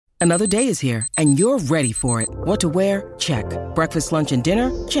Another day is here, and you're ready for it. What to wear? Check. Breakfast, lunch, and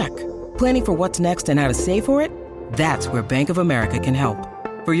dinner? Check. Planning for what's next and how to save for it? That's where Bank of America can help.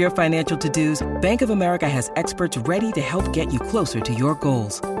 For your financial to-dos, Bank of America has experts ready to help get you closer to your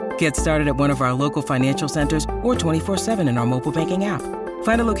goals. Get started at one of our local financial centers or 24/7 in our mobile banking app.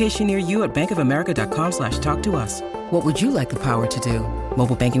 Find a location near you at bankofamerica.com/talktous. What would you like the power to do?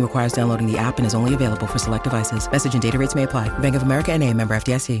 Mobile banking requires downloading the app and is only available for select devices. Message and data rates may apply. Bank of America N.A., member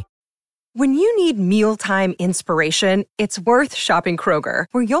FDIC. When you need mealtime inspiration, it's worth shopping Kroger,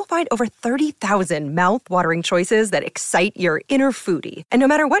 where you'll find over 30,000 mouth-watering choices that excite your inner foodie. And no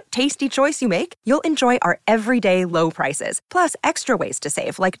matter what tasty choice you make, you'll enjoy our everyday low prices, plus extra ways to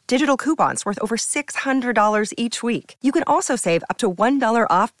save, like digital coupons worth over $600 each week. You can also save up to $1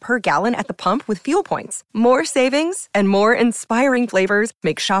 off per gallon at the pump with fuel points. More savings and more inspiring flavors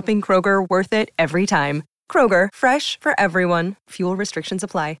make shopping Kroger worth it every time. Kroger, fresh for everyone. Fuel restrictions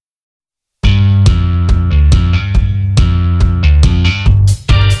apply.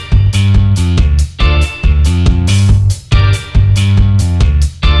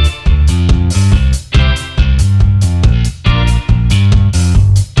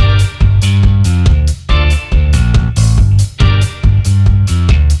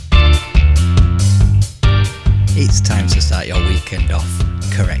 It's time to start your weekend off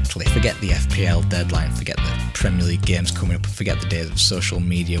correctly. Forget the FPL deadline, forget the Premier League games coming up, and forget the days of social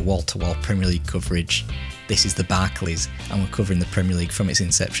media, wall-to-wall Premier League coverage. This is the Barclays, and we're covering the Premier League from its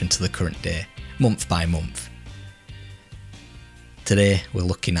inception to the current day, month by month. Today we're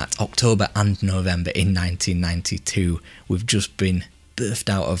looking at October and November in 1992. We've just been birthed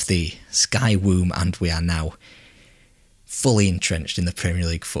out of the Sky womb and we are now fully entrenched in the Premier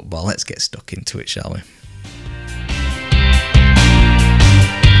League football. Let's get stuck into it, shall we?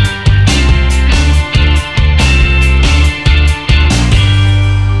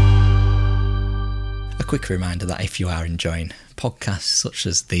 A quick reminder that if you are enjoying podcasts such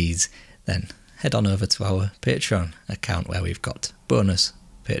as these, then head on over to our Patreon account where we've got bonus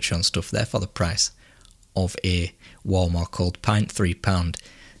Patreon stuff there for the price of a warm or cold pint, £3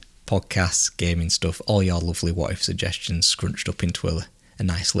 podcasts, gaming stuff, all your lovely what if suggestions scrunched up into a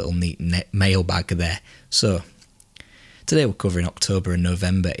nice little neat mailbag there. So today we're covering October and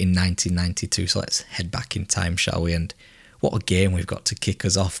November in 1992, so let's head back in time, shall we? And what a game we've got to kick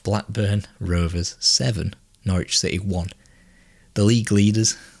us off. Blackburn Rovers 7, Norwich City 1. The league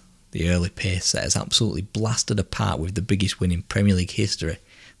leaders, the early pace setters, absolutely blasted apart with the biggest win in Premier League history,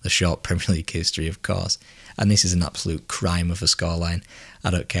 the short Premier League history of course, and this is an absolute crime of a scoreline.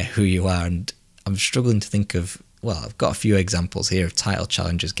 I don't care who you are, and I'm struggling to think of, well, I've got a few examples here of title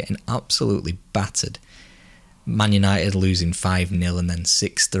challengers getting absolutely battered. Man United losing 5-0 and then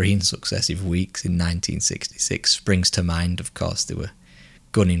 6-3 in successive weeks in 1966 springs to mind. Of course, they were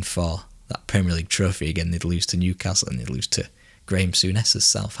gunning for that Premier League trophy again. They'd lose to Newcastle and they'd lose to Graham Souness's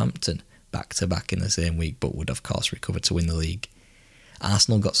Southampton back-to-back in the same week, but would of course recover to win the league.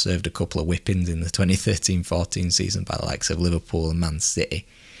 Arsenal got served a couple of whippings in the 2013-14 season by the likes of Liverpool and Man City,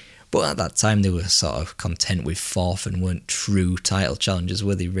 but at that time they were sort of content with fourth and weren't true title challengers,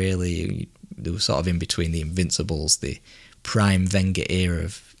 were they really? They were sort of in between the Invincibles, the prime Wenger era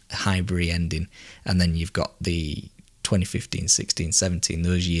of Highbury ending, and then you've got the 2015, 16, 17,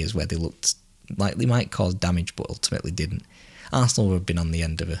 those years where they looked like they might cause damage but ultimately didn't. Arsenal have been on the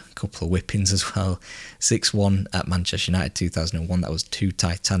end of a couple of whippings as well. 6-1 at Manchester United 2001, that was two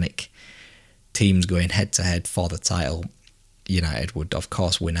titanic teams going head-to-head for the title. United would of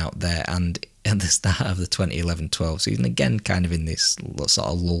course win out there, and at the start of the 2011-12 season, again kind of in this sort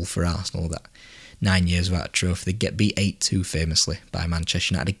of lull for Arsenal, that 9 years without a trophy, they get beat 8-2 famously by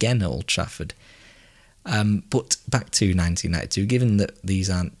Manchester United again at Old Trafford. But back to 1992, given that these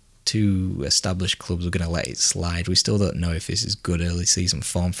aren't two established clubs, we're going to let it slide. We still don't know if this is good early season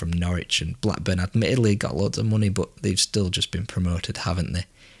form from Norwich, and Blackburn admittedly got loads of money, but they've still just been promoted, haven't they?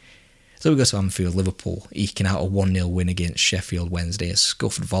 So we go to Anfield. Liverpool eking out a 1-0 win against Sheffield Wednesday. A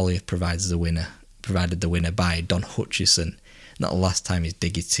scuffed volley provided the winner by Don Hutchison. Not the last time he's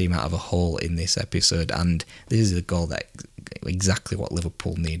dig his team out of a hole in this episode, and this is a goal that exactly what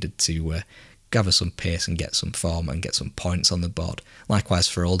Liverpool needed to gather some pace and get some form and get some points on the board. Likewise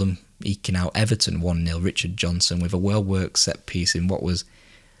for Oldham, eking out Everton 1-0. Richard Johnson with a well-worked set piece in what was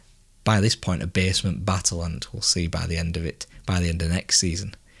by this point a basement battle, and we'll see by the end of next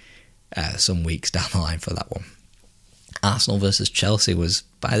season. Some weeks down the line for that one. Arsenal versus Chelsea was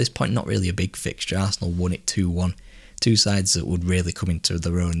by this point not really a big fixture. Arsenal won it 2-1. Two sides that would really come into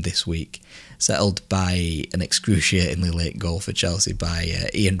their own this week. Settled by an excruciatingly late goal for Chelsea by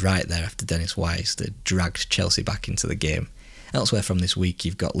Ian Wright there after Dennis Wise that dragged Chelsea back into the game. Elsewhere from this week,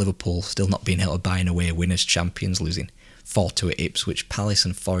 you've got Liverpool still not being able to buy an away win as champions, losing 4-2 at Ipswich. Palace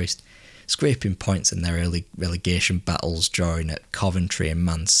and Forest scraping points in their early relegation battles, drawing at Coventry and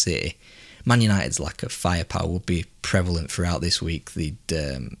Man City. Man United's lack of firepower will be prevalent throughout this week. They'd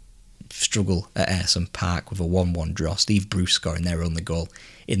struggle at Ayresome Park with a 1-1 draw. Steve Bruce scoring their only goal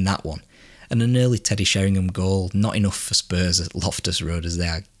in that one. And an early Teddy Sheringham goal, not enough for Spurs at Loftus Road as they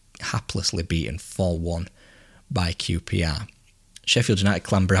are haplessly beaten 4-1 by QPR. Sheffield United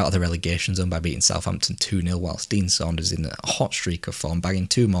clamber out of the relegation zone by beating Southampton 2-0, whilst Dean Saunders in a hot streak of form, bagging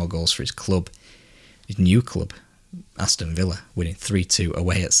 2 more goals for his club. His new club, Aston Villa, winning 3-2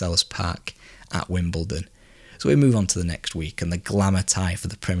 away at Selhurst Park at Wimbledon. So we move on to the next week, and the glamour tie for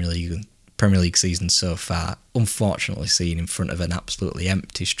the Premier League season so far, unfortunately seen in front of an absolutely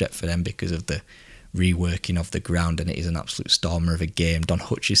empty Stretford End because of the reworking of the ground, and it is an absolute stormer of a game. Don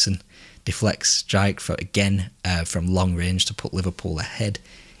Hutchison deflects strike from long range to put Liverpool ahead.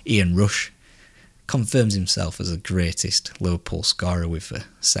 Ian Rush confirms himself as the greatest Liverpool scorer with a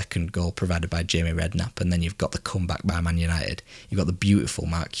second goal provided by Jamie Redknapp, and then you've got the comeback by Man United. You've got the beautiful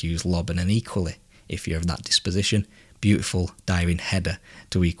Mark Hughes lob, and an equally, if you're of that disposition, beautiful diving header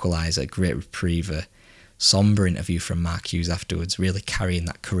to equalise. A great reprieve, a sombre interview from Mark Hughes afterwards, really carrying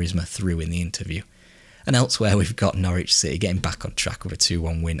that charisma through in the interview. And elsewhere, we've got Norwich City getting back on track with a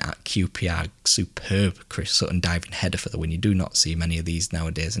 2-1 win at QPR. Superb Chris Sutton diving header for the win. You do not see many of these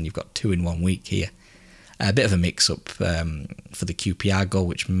nowadays, and you've got 2 in 1 week here. A bit of a mix-up for the QPR goal,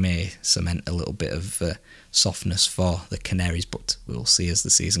 which may cement a little bit of softness for the Canaries, but we'll see as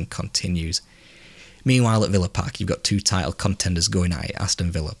the season continues. Meanwhile, at Villa Park, you've got 2 title contenders going at it,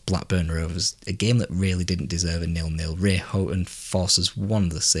 Aston Villa, Blackburn Rovers, a game that really didn't deserve a 0-0. Ray Houghton forces one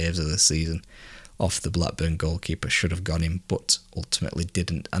of the saves of the season off the Blackburn goalkeeper, should have gone in, but ultimately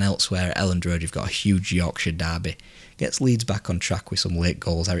didn't. And elsewhere at Elland Road, you've got a huge Yorkshire derby. Gets Leeds back on track with some late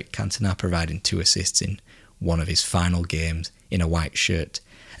goals, Eric Cantona providing 2 assists in one of his final games in a white shirt.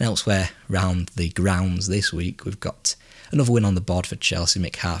 And elsewhere round the grounds this week, we've got another win on the board for Chelsea.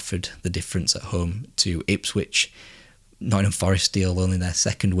 Mick Hartford, the difference at home to Ipswich. Nottingham Forest steal only their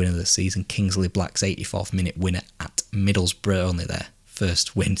second win of the season. Kingsley Black's 84th minute winner at Middlesbrough, only their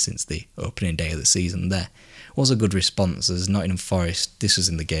first win since the opening day of the season there. Was a good response as Nottingham Forest, this was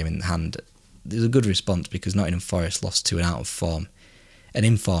in the game in hand, it was a good response because Nottingham Forest lost to an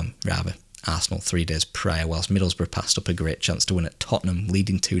in form Arsenal 3 days prior, whilst Middlesbrough passed up a great chance to win at Tottenham,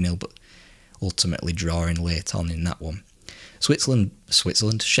 leading 2-0 but ultimately drawing late on in that one.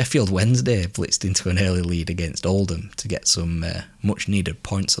 Sheffield Wednesday blitzed into an early lead against Oldham to get some much needed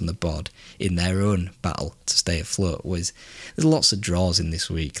points on the board in their own battle to stay afloat. There's lots of draws in this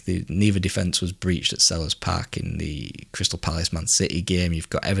week. Neither defence was breached at Selhurst Park in the Crystal Palace Man City game. You've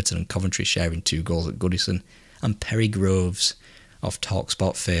got Everton and Coventry sharing 2 goals at Goodison, and Perry Groves of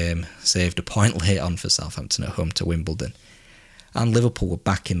TalkSport fame saved a point late on for Southampton at home to Wimbledon. And Liverpool were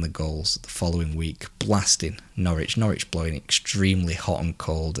back in the goals the following week, blasting Norwich. Norwich blowing extremely hot and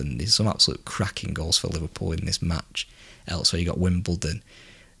cold, and there's some absolute cracking goals for Liverpool in this match. Elsewhere, you got Wimbledon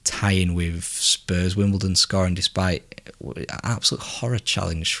tying with Spurs. Wimbledon scoring despite an absolute horror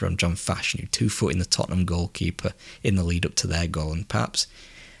challenge from John Fashanu, 2-footing the Tottenham goalkeeper in the lead up to their goal, and perhaps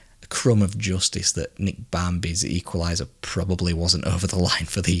a crumb of justice that Nick Barmby's equaliser probably wasn't over the line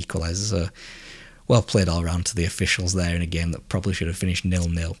for the equaliser. So well played all round to the officials there in a game that probably should have finished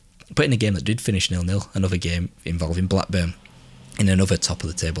 0-0. But in a game that did finish 0-0, another game involving Blackburn in another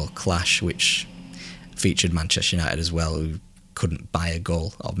top-of-the-table clash, which featured Manchester United as well, who couldn't buy a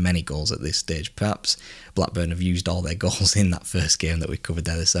goal, or many goals at this stage. Perhaps Blackburn have used all their goals in that first game that we covered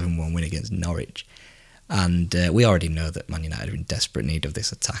there, the 7-1 win against Norwich. And we already know that Man United are in desperate need of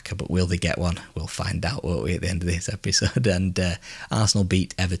this attacker, but will they get one? We'll find out, won't we, at the end of this episode. And Arsenal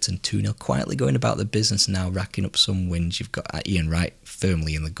beat Everton 2-0, quietly going about the business now, racking up some wins. You've got Ian Wright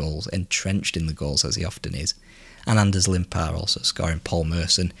firmly in the goals, entrenched in the goals as he often is. And Anders Limpar also scoring. Paul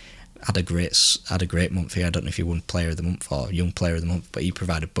Merson had a great month here. I don't know if he won Player of the Month or Young Player of the Month, but he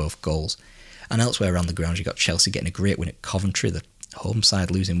provided both goals. And elsewhere around the grounds, you got Chelsea getting a great win at Coventry, the home side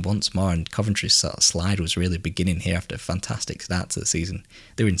losing once more, and Coventry's sort of slide was really beginning here after a fantastic start to the season.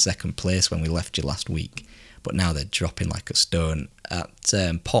 They were in second place when we left you last week, but now they're dropping like a stone. At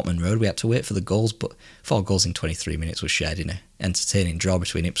Portman Road, we had to wait for the goals, but 4 goals in 23 minutes was shared in an entertaining draw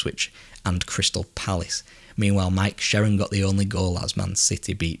between Ipswich and Crystal Palace. Meanwhile, Mike Sherron got the only goal as Man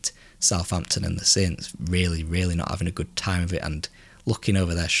City beat Southampton, and the Saints really not having a good time of it and looking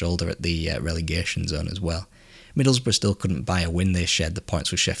over their shoulder at the relegation zone as well. Middlesbrough still couldn't buy a win. They shared the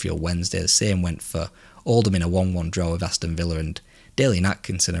points with Sheffield Wednesday. The same went for Oldham in a 1-1 draw with Aston Villa, and Daly and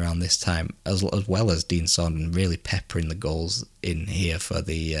Atkinson around this time, as well as Dean Saunders, really peppering the goals in here for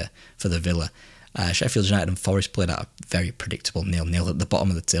the Villa. Sheffield United and Forest played out a very predictable 0-0 at the bottom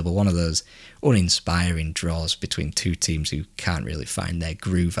of the table. One of those uninspiring draws between two teams who can't really find their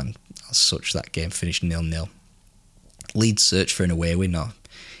groove, and as such that game finished 0-0. Leeds' search for an away win, or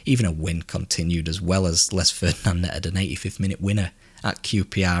even a win, continued, as well as Les Ferdinand netted an 85th minute winner at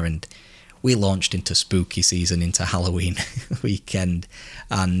QPR, and we launched into spooky season, into Halloween weekend,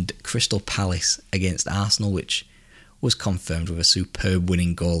 and Crystal Palace against Arsenal, which was confirmed with a superb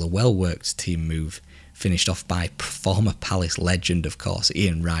winning goal, a well-worked team move, finished off by former Palace legend, of course,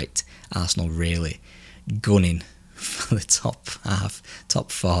 Ian Wright. Arsenal really gunning for the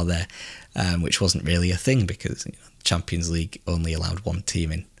top four there, which wasn't really a thing because Champions League only allowed one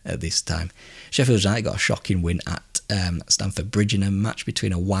team in at this time. Sheffield United got a shocking win at Stamford Bridge in a match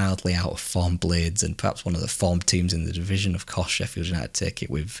between a wildly out-of-form Blades and perhaps one of the form teams in the division. Of course, Sheffield United take it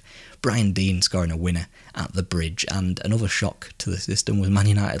with Brian Deane scoring a winner at the Bridge, and another shock to the system was Man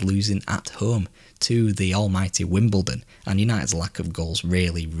United losing at home to the almighty Wimbledon, and United's lack of goals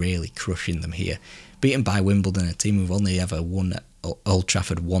really, really crushing them here. Beaten by Wimbledon, a team who've only ever won at Old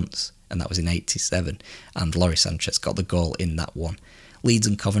Trafford once, and that was in '87, and Lawrie Sanchez got the goal in that one. Leeds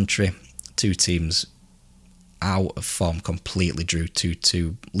and Coventry, two teams out of form, completely drew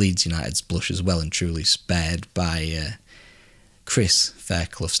 2-2. Leeds United's blushes well and truly spared by Chris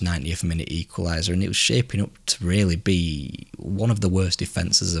Fairclough's 90th minute equaliser, and it was shaping up to really be one of the worst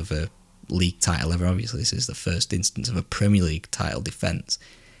defences of a league title ever. Obviously, this is the first instance of a Premier League title defence.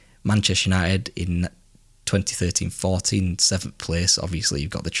 Manchester United in 2013-14, 7th place. Obviously, you've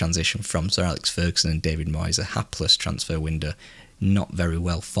got the transition from Sir Alex Ferguson and David Moyes, a hapless transfer window, not very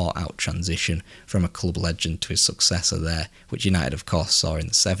well thought out transition from a club legend to his successor there, which United of course saw in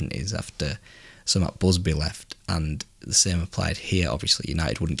the 70s after Sir Matt Busby left, and the same applied here. Obviously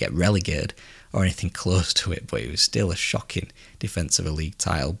United wouldn't get relegated or anything close to it, but it was still a shocking defence of a league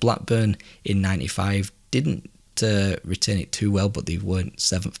title. Blackburn in 95 didn't retain it too well, but they weren't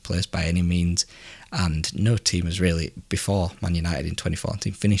 7th place by any means, and no team has really, before Man United in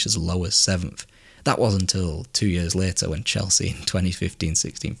 2014, finished as low as 7th. That wasn't until 2 years later when Chelsea in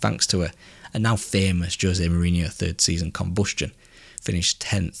 2015-16, thanks to a now famous Jose Mourinho third season combustion, finished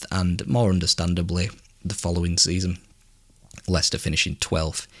 10th, and more understandably the following season Leicester finishing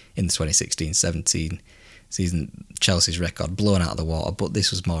 12th in the 2016-17 season. Chelsea's record blown out of the water, but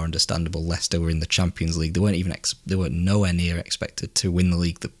this was more understandable. Leicester were in the Champions League. They weren't nowhere near expected to win the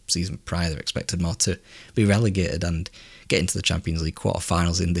league the season prior. They were expected more to be relegated and get into the Champions League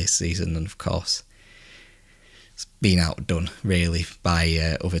quarter-finals in this season, and of course being outdone really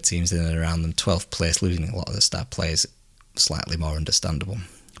by other teams in and around them. 12th place, losing a lot of the star players, slightly more understandable.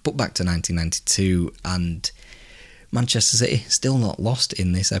 But back to 1992, and Manchester City still not lost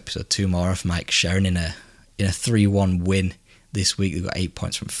in this episode. 2 more off Mike Sherrin in a 3-1 win this week. They got 8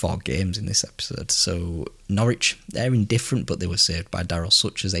 points from 4 games in this episode. So Norwich, they're indifferent, but they were saved by Daryl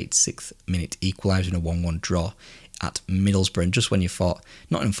Sucher's 86th minute equaliser in a 1-1 draw at Middlesbrough. And just when you thought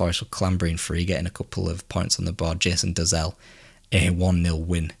Nottingham Forest were clambering free, getting a couple of points on the board, Jason Dozzell, a 1-0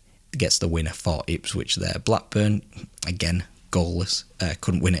 win, gets the winner for Ipswich there. Blackburn, again, goalless,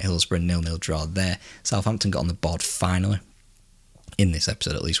 couldn't win at Hillsborough, 0-0 draw there. Southampton got on the board finally, in this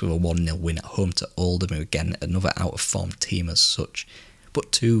episode at least, with a 1-0 win at home to Oldham, who again, another out-of-form team as such,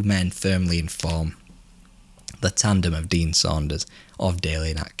 but 2 men firmly in form. The tandem of Dean Saunders, of Daly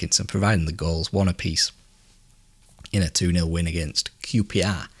and Atkinson, providing the goals, 1 apiece in a 2-0 win against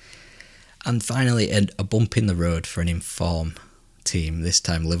QPR. And finally, a bump in the road for an in-form team, this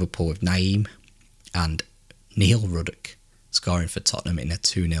time Liverpool with Naeem and Neil Ruddock scoring for Tottenham in a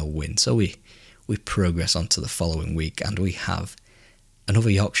 2-0 win. So we progress on to the following week, and we have another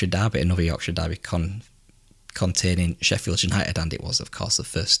Yorkshire derby containing Sheffield United, and it was of course the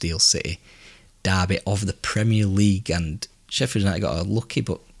first Steel City derby of the Premier League, and Sheffield United got a lucky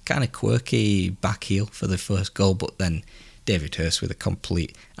but kind of quirky back heel for the first goal, but then David Hirst with a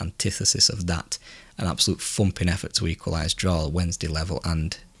complete antithesis of that, an absolute thumping effort to equalise, draw Wednesday level,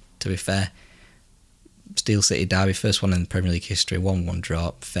 and to be fair, Steel City derby, first one in Premier League history, 1-1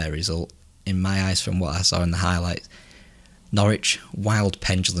 draw, fair result in my eyes from what I saw in the highlights. Norwich, wild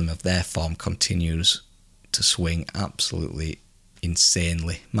pendulum of their form continues to swing absolutely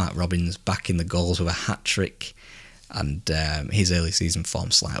insanely. Mark Robins back in the goals with a hat-trick, and his early season form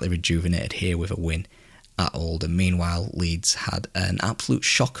slightly rejuvenated here with a win at Oldham. Meanwhile, Leeds had an absolute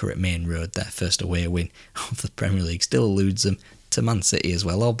shocker at Main Road, their first away win of the Premier League. Still eludes them to Man City as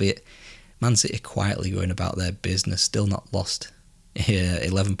well, albeit Man City quietly going about their business, still not lost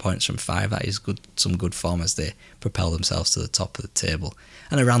 11 points from 5. That is some good form as they propel themselves to the top of the table.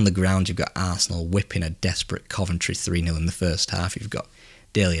 And around the ground, you've got Arsenal whipping a desperate Coventry 3-0 in the first half. You've got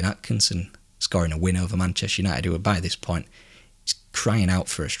Daly and Atkinson scoring a win over Manchester United, who are by this point crying out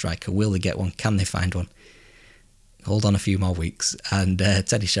for a striker. Will they get one? Can they find one? Hold on a few more weeks. And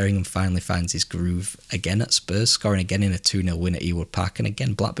Teddy Sheringham finally finds his groove again at Spurs, scoring again in a 2-0 win at Ewood Park. And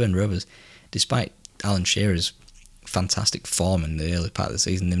again, Blackburn Rovers, despite Alan Shearer's fantastic form in the early part of the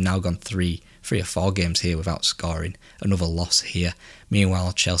season, they've now gone 3 or 4 games here without scoring. Another loss here.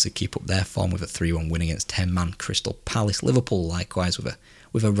 Meanwhile, Chelsea keep up their form with a 3-1 win against 10-man Crystal Palace. Liverpool likewise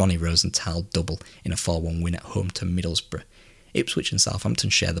with a Ronnie Rosenthal double in a 4-1 win at home to Middlesbrough. Ipswich and Southampton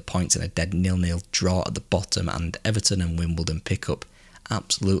share the points in a dead 0-0 draw at the bottom, and Everton and Wimbledon pick up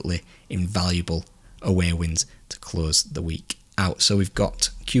absolutely invaluable away wins to close the week out. So we've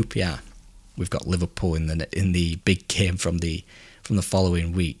got QPR, we've got Liverpool in the big game from the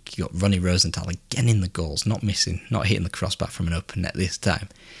following week. You got Ronnie Rosenthal again in the goals, not missing, not hitting the crossbar from an open net this time.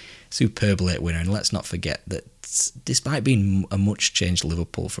 Superb late winner, and let's not forget that despite being a much changed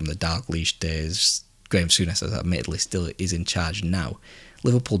Liverpool from the Dalglish days, Graham Souness, as admittedly still is in charge now.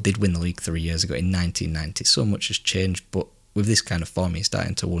 Liverpool did win the league 3 years ago in 1990. So much has changed, but with this kind of form, you're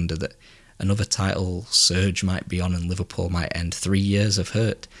starting to wonder that another title surge might be on and Liverpool might end 3 years of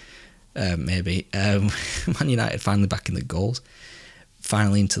hurt. Maybe. Man United finally back in the goals.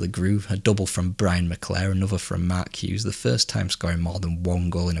 Finally into the groove. A double from Brian McClare, another from Mark Hughes. The first time scoring more than 1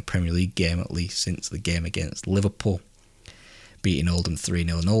 goal in a Premier League game, at least since the game against Liverpool. Beating Oldham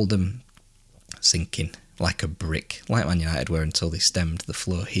 3-0, and Oldham sinking like a brick, like Man United were until they stemmed the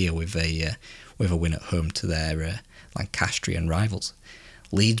flow here with a win at home to their Lancastrian rivals.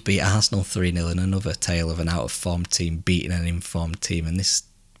 Leeds beat Arsenal 3-0 in another tale of an out-of-form team beating an informed team, and this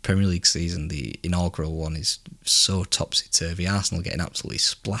Premier League season, the inaugural one, is so topsy-turvy. Arsenal getting absolutely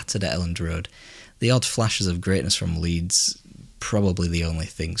splattered at Elland Road. The odd flashes of greatness from Leeds, probably the only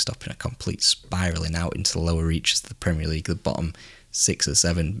thing stopping a complete spiralling out into the lower reaches of the Premier League, the bottom 6 or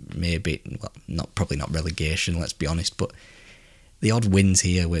 7, maybe, well, probably not relegation, let's be honest, but the odd wins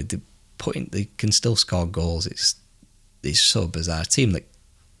here where they can still score goals, it's so bizarre. A team that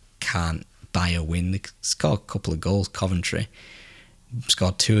can't buy a win, they score a couple of goals. Coventry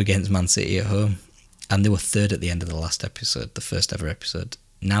scored 2 against Man City at home, and they were third at the end of the last episode, the first ever episode.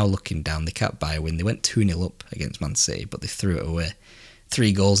 Now looking down, they can't buy a win. They went 2-0 up against Man City, but they threw it away.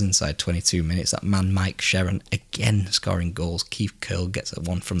 3 goals inside 22 minutes. That man Mike Sharon again scoring goals. Keith Curl gets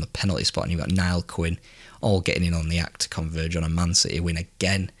one from the penalty spot, and you've got Niall Quinn all getting in on the act to converge on a Man City win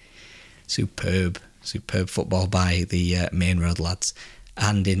again. Superb football by the Main Road lads.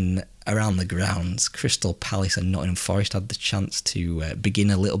 And in around the grounds, Crystal Palace and Nottingham Forest had the chance to begin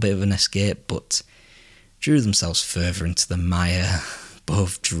a little bit of an escape, but drew themselves further into the mire.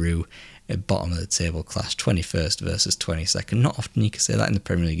 Both drew at bottom of the table clash, 21st versus 22nd. Not often you can say that in the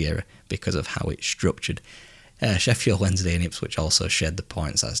Premier League era because of how it's structured. Sheffield Wednesday and Ipswich also shared the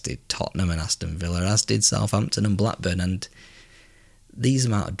points, as did Tottenham and Aston Villa, as did Southampton and Blackburn, and these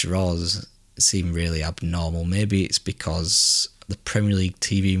amount of draws seem really abnormal. Maybe it's because the Premier League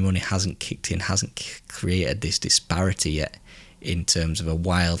TV money hasn't kicked in, hasn't created this disparity yet in terms of a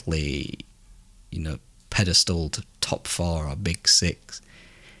wildly, pedestaled top 4 or big 6.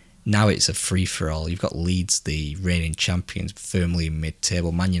 Now it's a free-for-all. You've got Leeds, the reigning champions, firmly in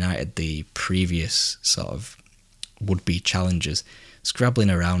mid-table. Man United, the previous sort of would-be challengers,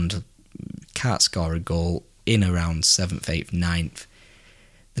 scrabbling around, can't score a goal, in around 7th, 8th, 9th.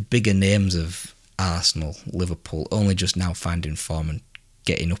 The bigger names of Arsenal, Liverpool, only just now finding form and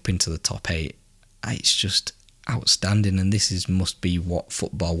getting up into the top 8. It's just outstanding, and this must be what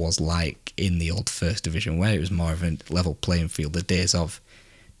football was like in the old First Division, where it was more of a level playing field. The days of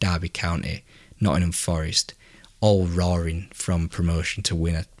Derby County, Nottingham Forest, all roaring from promotion to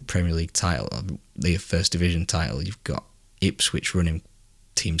win a Premier League title, the First Division title. You've got Ipswich running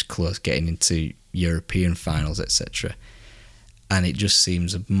teams close, getting into European finals, etc. And it just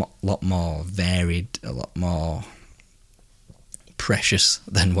seems a lot more varied, a lot more precious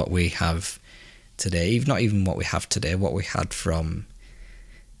than what we have today. Not even what we have today, what we had from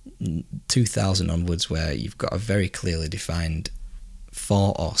 2000 onwards, where you've got a very clearly defined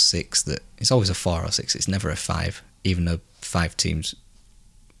 4 or 6, that it's always a 4 or 6, it's never a 5, even though 5 teams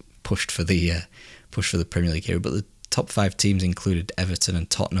pushed for the Premier League here. But the top 5 teams included Everton and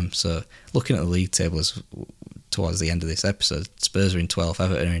Tottenham. So looking at the league tables towards the end of this episode, Spurs are in 12th,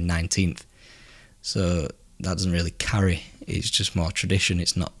 Everton are in 19th. So that doesn't really carry. It's just more tradition.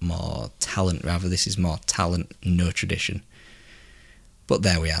 It's not more talent. Rather, this is more talent, no tradition. But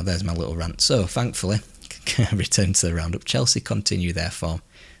there we are. There's my little rant. So thankfully, return to the roundup. Chelsea continue their form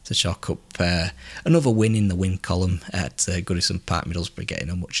to chalk up another win in the win column at Goodison Park. Middlesbrough getting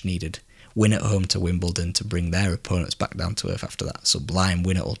a much needed win at home to Wimbledon to bring their opponents back down to earth after that sublime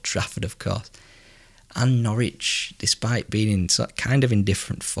win at Old Trafford, of course. And Norwich, despite being in kind of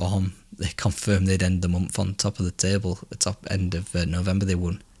indifferent form, they confirmed they'd end the month on top of the table. At the top end of November, they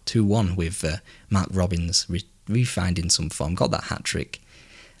won 2-1 with Mark Robins refinding some form. Got that hat-trick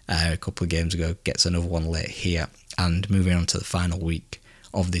a couple of games ago, gets another one late here. And moving on to the final week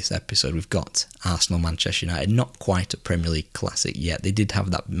of this episode, we've got Arsenal-Manchester United. Not quite a Premier League classic yet. They did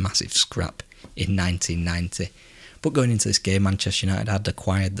have that massive scrap in 1990. But going into this game, Manchester United had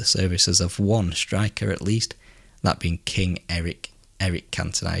acquired the services of one striker at least, that being King Eric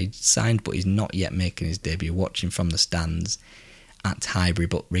Cantona. He's signed, but he's not yet making his debut. Watching from the stands at Highbury,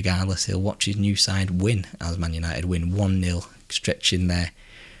 but regardless, he'll watch his new side win, as Man United win 1-0, stretching their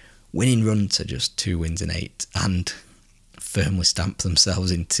winning run to just 2 wins in 8, and firmly stamp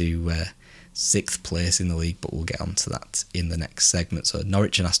themselves into 6th place in the league, but we'll get onto that in the next segment. So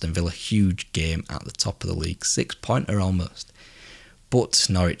Norwich and Aston Villa, huge game at the top of the league, 6-pointer almost. But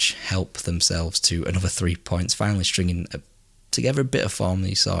Norwich help themselves to another 3 points, finally stringing together a bit of form.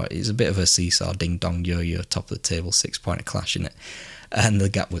 You saw it's a bit of a seesaw, ding-dong, yo-yo, top of the table, 6-pointer clash in it. And the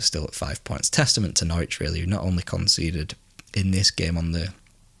gap was still at 5 points. Testament to Norwich, really, who not only conceded in this game on the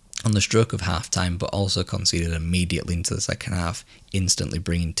stroke of half-time, but also conceded immediately into the second half, instantly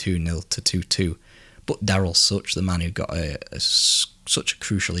bringing 2-0 to 2-2. But Daryl Such, the man who got such a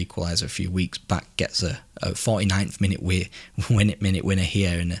crucial equaliser a few weeks back, gets a 49th minute winner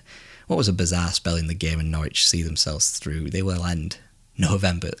here, and what was a bizarre spell in the game, and Norwich see themselves through. They will end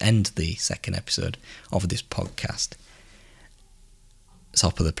the second episode of this podcast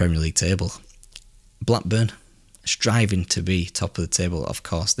top of the Premier League table. Blackburn, striving to be top of the table, of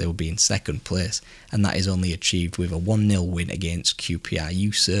course they will be in second place, and that is only achieved with a 1-0 win against QPR,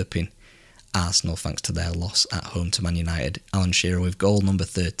 usurping Arsenal thanks to their loss at home to Man United. Alan Shearer with goal number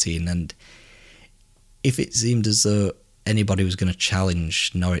 13, and if it seemed as though anybody was going to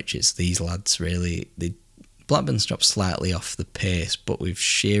challenge Norwich, it's these lads really. Blackburn's dropped slightly off the pace, but with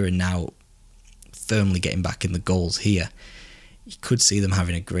Shearer now firmly getting back in the goals here, you could see them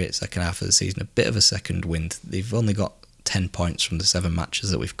having a great second half of the season, a bit of a second wind. They've only got 10 points from the 7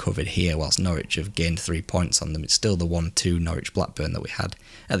 matches that we've covered here, whilst Norwich have gained 3 points on them. It's still the 1-2 Norwich-Blackburn that we had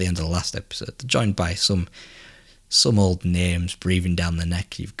at the end of the last episode. They're joined by some old names breathing down the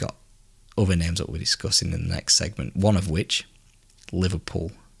neck. You've got other names that we're discussing in the next segment, one of which,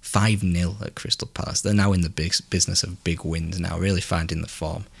 Liverpool, 5-0 at Crystal Palace. They're now in the business of big wins now, really finding the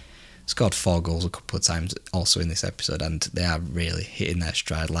form. Scored 4 goals a couple of times also in this episode, and they are really hitting their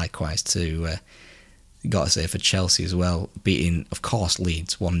stride. Likewise to, got to say, for Chelsea as well, beating, of course,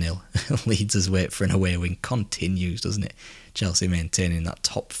 Leeds 1-0. Leeds' wait for an away win continues, doesn't it? Chelsea maintaining that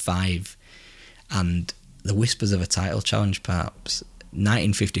top 5, and the whispers of a title challenge, perhaps.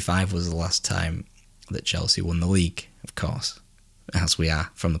 1955 was the last time that Chelsea won the league, of course, as we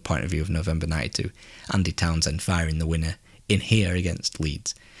are from the point of view of November 92. Andy Townsend firing the winner in here against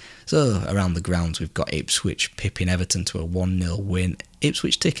Leeds. So around the grounds we've got Ipswich pipping Everton to a 1-0 win.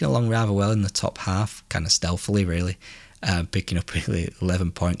 Ipswich ticking along rather well in the top half, kind of stealthily really, picking up really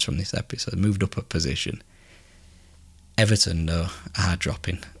 11 points from this episode, moved up a position. Everton, though, are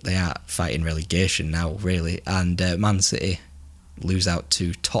dropping. They are fighting relegation now, really, and Man City lose out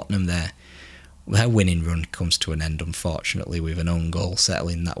to Tottenham there. Their winning run comes to an end, unfortunately, with an own goal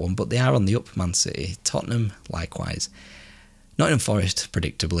settling that one, but they are on the up, Man City. Tottenham, likewise. Nottingham Forest,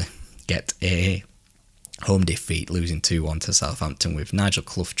 predictably, get a home defeat, losing 2-1 to Southampton, with Nigel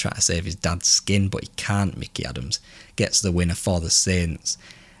Clough trying to save his dad's skin, but he can't. Mickey Adams gets the winner for the Saints,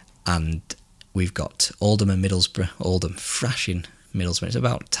 and we've got Oldham and Middlesbrough. Oldham thrashing Middlesbrough. It's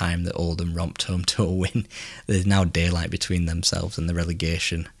about time that Oldham romped home to a win. There's now daylight between themselves and the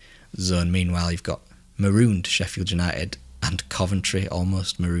relegation zone. Meanwhile, you've got marooned Sheffield United and Coventry,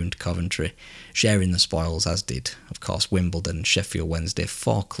 almost marooned Coventry, sharing the spoils, as did, of course, Wimbledon and Sheffield Wednesday.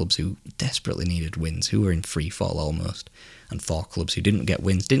 4 clubs who desperately needed wins, who were in free fall almost, and 4 clubs who didn't get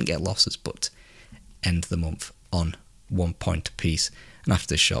wins, didn't get losses, but end the month on 1 point apiece. And after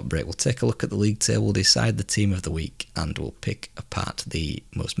this short break, we'll take a look at the league table, we'll decide the team of the week, and we'll pick apart the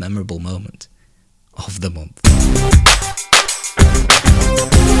most memorable moment of the month.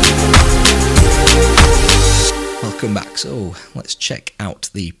 Welcome back. So let's check out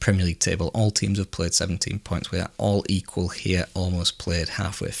the Premier League table. All teams have played 17 points. We are all equal here, almost played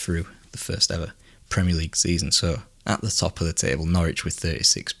halfway through the first ever Premier League season. So at the top of the table, Norwich with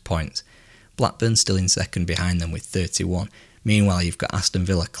 36 points. Blackburn still in second behind them with 31. Meanwhile, you've got Aston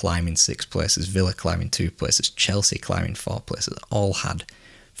Villa climbing 6 places, Villa climbing 2 places, Chelsea climbing 4 places. All had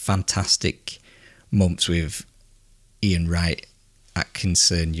fantastic months with Ian Wright,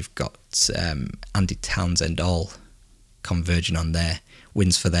 Atkinson. You've got Andy Townsend, all converging on their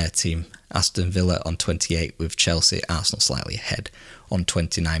wins for their team. Aston Villa on 28 with Chelsea, Arsenal slightly ahead on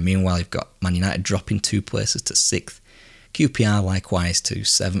 29. Meanwhile, you've got Man United dropping 2 places to 6th, QPR likewise to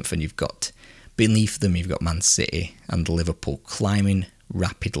 7th, and you've got beneath them, you've got Man City and Liverpool climbing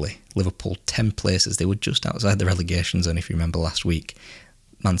rapidly. Liverpool 10 places, they were just outside the relegation zone if you remember last week.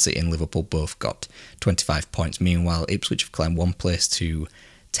 Man City and Liverpool both got 25 points. Meanwhile, Ipswich have climbed 1 place to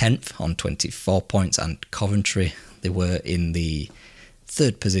 10th on 24 points, and Coventry, they were in the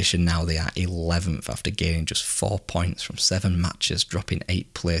 3rd position, now they are 11th after gaining just 4 points from 7 matches, dropping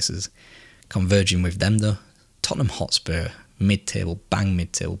 8 places. Converging with them though, Tottenham Hotspur, mid-table, bang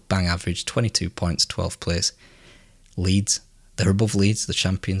average, 22 points, 12th place. Leeds, they're above Leeds, the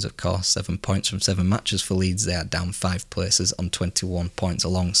champions of course, 7 points from 7 matches for Leeds. They are down 5 places on 21 points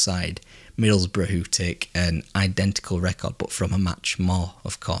alongside Middlesbrough, who take an identical record but from a match more,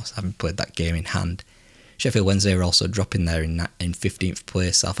 of course, having played that game in hand. Sheffield Wednesday are also dropping there in 15th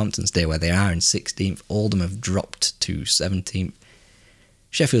place. Southampton stay where they are in 16th. Oldham have dropped to 17th.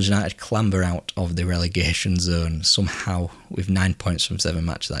 Sheffield United clamber out of the relegation zone somehow with 9 points from 7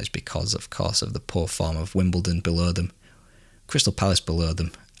 matches. That is because, of course, of the poor form of Wimbledon below them, Crystal Palace below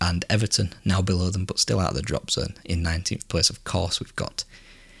them, and Everton now below them but still out of the drop zone in 19th place. Of course, we've got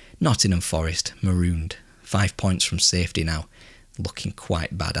Nottingham Forest marooned, 5 points from safety now, looking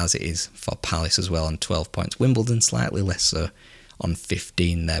quite bad as it is for Palace as well on 12 points. Wimbledon slightly less so on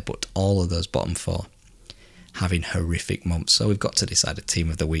 15 there, but all of those bottom 4 having horrific months. So we've got to decide a team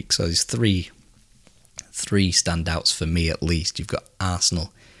of the week. So there's three standouts for me at least. You've got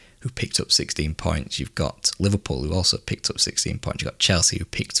Arsenal, who picked up 16 points. You've got Liverpool, who also picked up 16 points. You've got Chelsea, who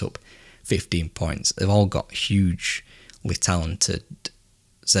picked up 15 points. They've all got hugely talented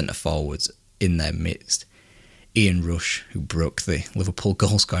centre forwards in their midst. Ian Rush, who broke the Liverpool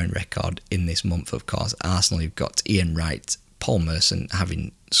goal scoring record in this month, of course. Arsenal, you've got Ian Wright, Paul Merson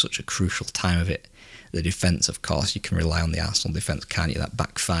having such a crucial time of it. The defence, of course, you can rely on the Arsenal defence, can't you? That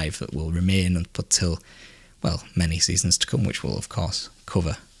back 5 that will remain until, well, many seasons to come, which we'll, of course,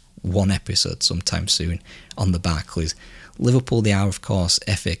 cover one episode sometime soon on the Barclays. Liverpool, they are, of course,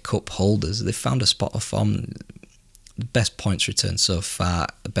 FA Cup holders. They've found a spot of form. The best points return so far,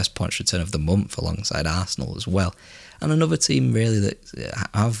 the best points return of the month alongside Arsenal as well. And another team really that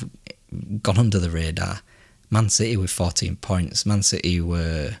have gone under the radar, Man City with 14 points. Man City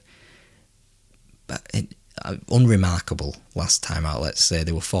were unremarkable last time out, let's say.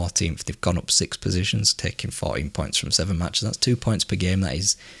 They were 14th. They've gone up 6 positions, taking 14 points from 7 matches. That's 2 points per game. That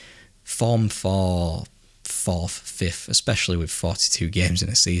is form for 4th, 5th, especially with 42 games in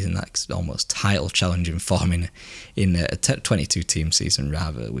a season. That's almost title challenging form in a 22-team season,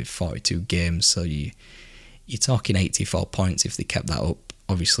 rather, with 42 games. So you're talking 84 points if they kept that up.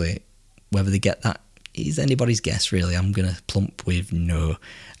 Obviously, whether they get that is anybody's guess, really. I'm going to plump with no.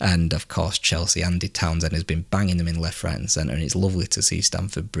 And, of course, Chelsea, Andy Townsend has been banging them in left, right and centre, and it's lovely to see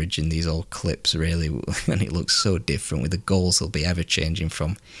Stamford Bridge in these old clips, really, and it looks so different with the goals they'll be ever-changing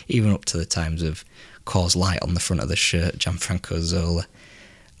from, even up to the times of Cause Light on the front of the shirt, Gianfranco Zola,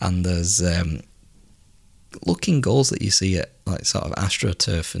 and there's looking goals that you see at like sort of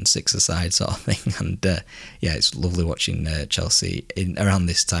AstroTurf and six-a-side sort of thing, and yeah, it's lovely watching Chelsea around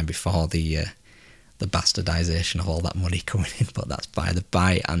this time before the bastardisation of all that money coming in, but that's by the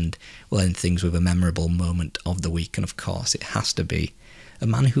by, and we'll end things with a memorable moment of the week, and of course it has to be a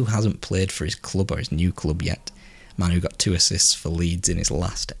man who hasn't played for his club or his new club yet, a man who got 2 assists for Leeds in his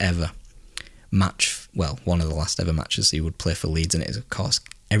last ever match, well, one of the last ever matches he would play for Leeds, and it is of course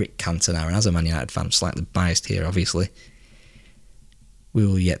Eric Cantona. And as a Man United fan, I'm slightly biased here obviously, we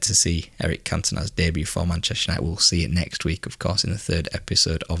will yet to see Eric Cantona's debut for Manchester United. We'll see it next week, of course, in the 3rd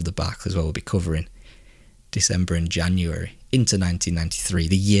episode of the Barclays, where we'll be covering December and January into 1993,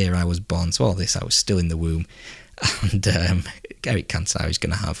 the year I was born. So all this, I was still in the womb, and Eric Cantona is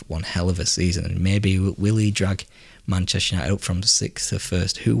going to have one hell of a season, and maybe will he drag Manchester United up from 6th to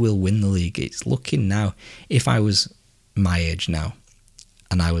 1st? Who will win the league? It's looking now, if I was my age now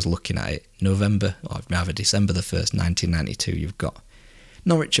and I was looking at it, November, or rather December the 1st, 1992, you've got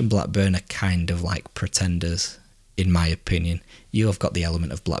Norwich and Blackburn are kind of like pretenders, in my opinion. You have got the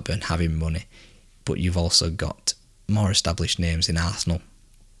element of Blackburn having money, but you've also got more established names in Arsenal,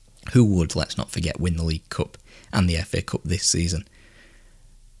 who would, let's not forget, win the League Cup and the FA Cup this season.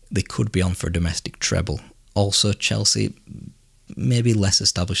 They could be on for a domestic treble. Also, Chelsea, maybe less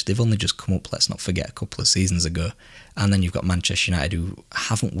established. They've only just come up, let's not forget, a couple of seasons ago. And then you've got Manchester United, who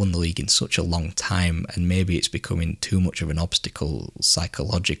haven't won the league in such a long time, and maybe it's becoming too much of an obstacle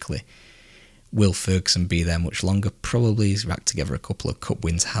psychologically. Will Ferguson be there much longer? Probably. He's racked together a couple of cup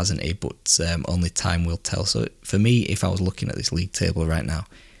wins, hasn't he? But only time will tell. So for me, if I was looking at this league table right now,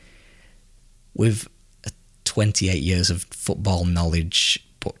 with 28 years of football knowledge,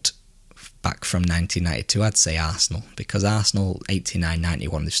 but back from 1992, I'd say Arsenal, because Arsenal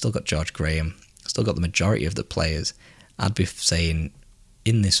 89-91, they've still got George Graham, still got the majority of the players. I'd be saying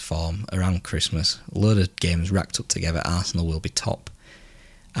in this form around Christmas, a load of games racked up together, Arsenal will be top.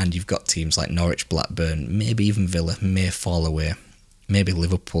 And you've got teams like Norwich, Blackburn, maybe even Villa may fall away. Maybe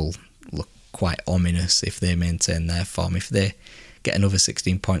Liverpool look quite ominous if they maintain their form. If they get another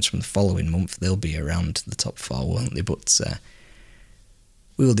 16 points from the following month, they'll be around the top four, won't they? But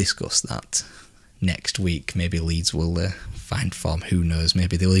we will discuss that next week. Maybe Leeds will find form, who knows?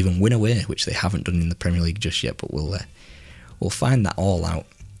 Maybe they'll even win away, which they haven't done in the Premier League just yet, but we'll find that all out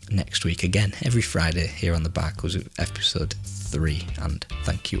next week. Again, every Friday here on the Barclays with episode 3, and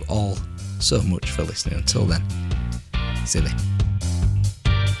thank you all so much for listening. Until then, silly.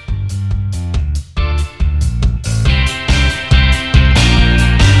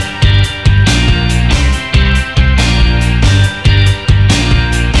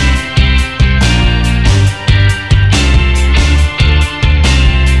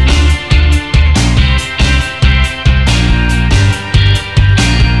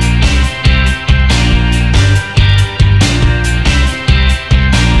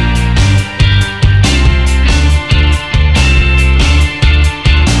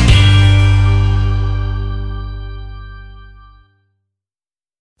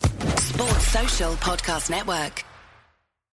 Podcast Network.